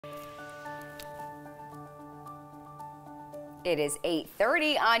It is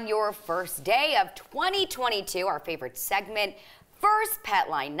 8:30 on your first day of 2022, our favorite segment. First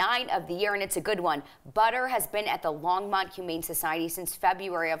Petline 9 of the year, and it's a good one. Butter has been at the Longmont Humane Society since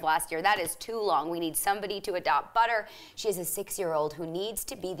February of last year. That is too long. We need somebody to adopt Butter. She is a 6-year-old who needs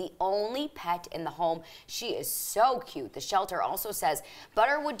to be the only pet in the home. She is so cute. The shelter also says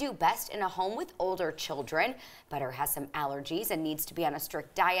Butter would do best in a home with older children. Butter has some allergies and needs to be on a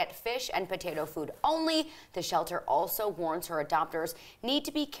strict diet, fish and potato food only. The shelter also warns her adopters need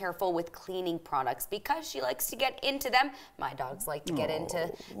to be careful with cleaning products because she likes to get into them. My dogs like to get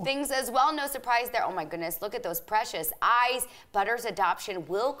into things as well. No surprise there. Oh my goodness, look at those precious eyes. Butter's adoption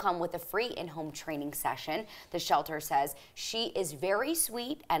will come with a free in-home training session. The shelter says she is very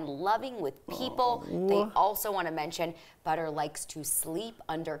sweet and loving with people. They also want to mention Butter likes to sleep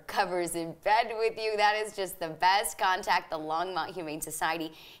under covers in bed with you. That is just the best. Contact the Longmont Humane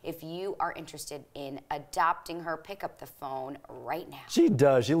Society if you are interested in adopting her. Pick up the phone right now. She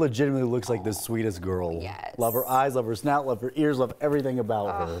does. She legitimately looks like the sweetest girl. Yes. Love her eyes, love her snout, love her ears, love everything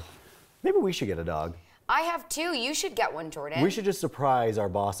about her. Maybe we should get a dog. I have two. You should get one, Jordan. We should just surprise our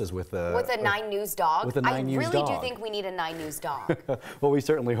bosses with a 9 News dog. With a 9 News dog. I really do think we need a 9 News dog. Well, we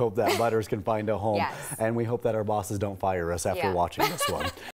certainly hope that Butters can find a home. Yes. And we hope that our bosses don't fire us after watching this one.